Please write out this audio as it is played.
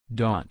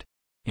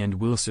And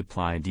will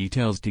supply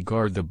details to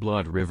guard the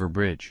Blood River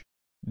Bridge.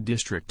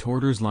 District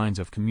orders lines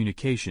of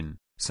communication.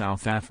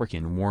 South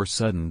African war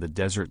sudden the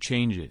desert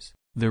changes,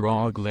 the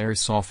raw glare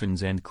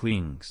softens and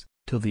clings,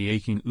 till the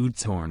aching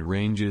Oudtshoorn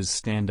ranges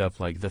stand up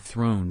like the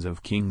thrones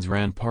of kings,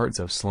 ramparts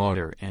of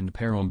slaughter and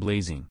peril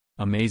blazing,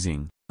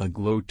 amazing,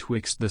 aglow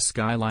twixt the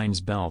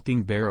skyline's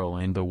belting barrel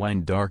and the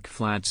wine-dark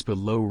flats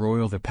below.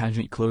 Royal the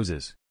pageant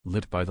closes,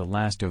 lit by the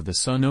last of the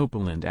sun,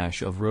 opal and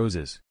ash of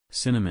roses,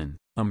 cinnamon,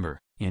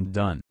 umber, and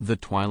dun. The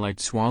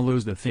twilight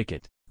swallows the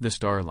thicket. The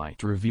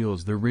starlight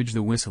reveals the ridge,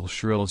 the whistle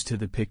shrills to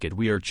the picket.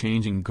 We are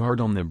changing guard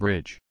on the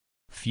bridge.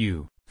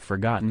 Few,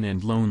 forgotten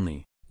and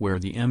lonely, where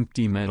the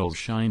empty metals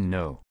shine,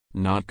 no,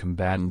 not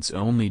combatants,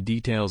 only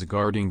details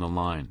guarding the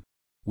line.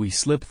 We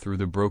slip through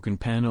the broken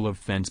panel of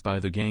fence by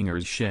the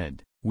ganger's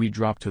shed, we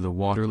drop to the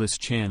waterless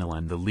channel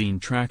and the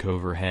lean track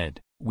overhead,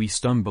 we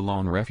stumble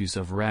on refuse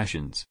of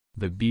rations,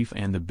 the beef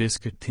and the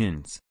biscuit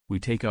tins, we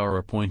take our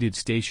appointed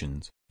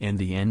stations, and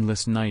the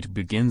endless night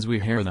begins. We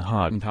hear the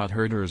Hottentot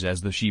herders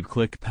as the sheep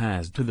click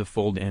past to the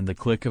fold, and the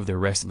click of the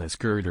restless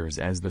girders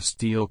as the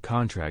steel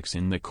contracts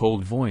in the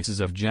cold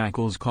voices of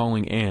jackals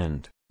calling,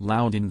 and,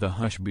 loud in the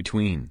hush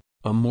between,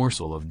 a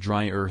morsel of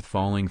dry earth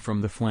falling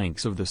from the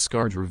flanks of the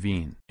scarred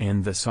ravine.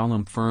 And the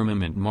solemn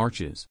firmament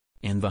marches,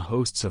 and the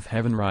hosts of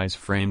heaven rise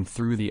framed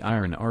through the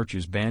iron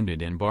arches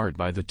banded and barred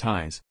by the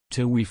ties,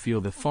 till we feel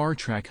the far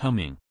track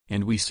humming,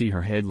 and we see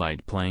her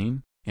headlight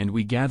plain, and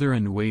we gather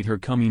and wait her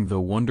coming, the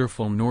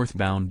wonderful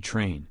northbound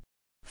train.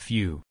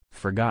 Few,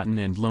 forgotten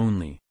and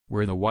lonely,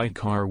 where the white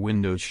car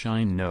windows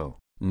shine, no,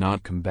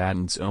 not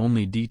combatants,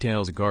 only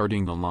details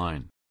guarding the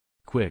line.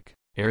 Quick,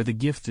 ere the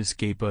gift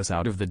escape us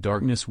out of the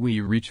darkness,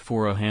 we reach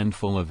for a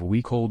handful of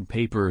weak old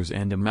papers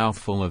and a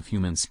mouthful of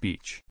human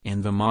speech.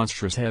 And the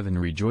monstrous heaven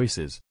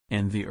rejoices,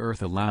 and the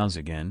earth allows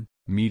again,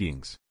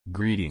 meetings,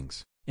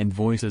 greetings, and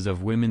voices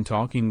of women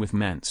talking with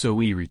men. So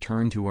we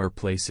return to our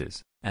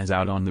places, as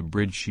out on the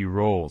bridge she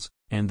rolls,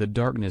 and the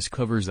darkness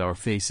covers our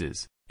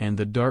faces, and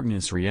the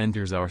darkness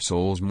re-enters our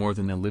souls more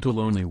than a little,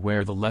 only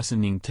where the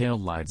lessening tail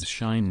lights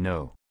shine,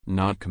 no,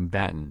 not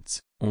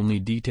combatants, only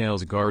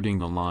details guarding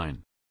the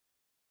line.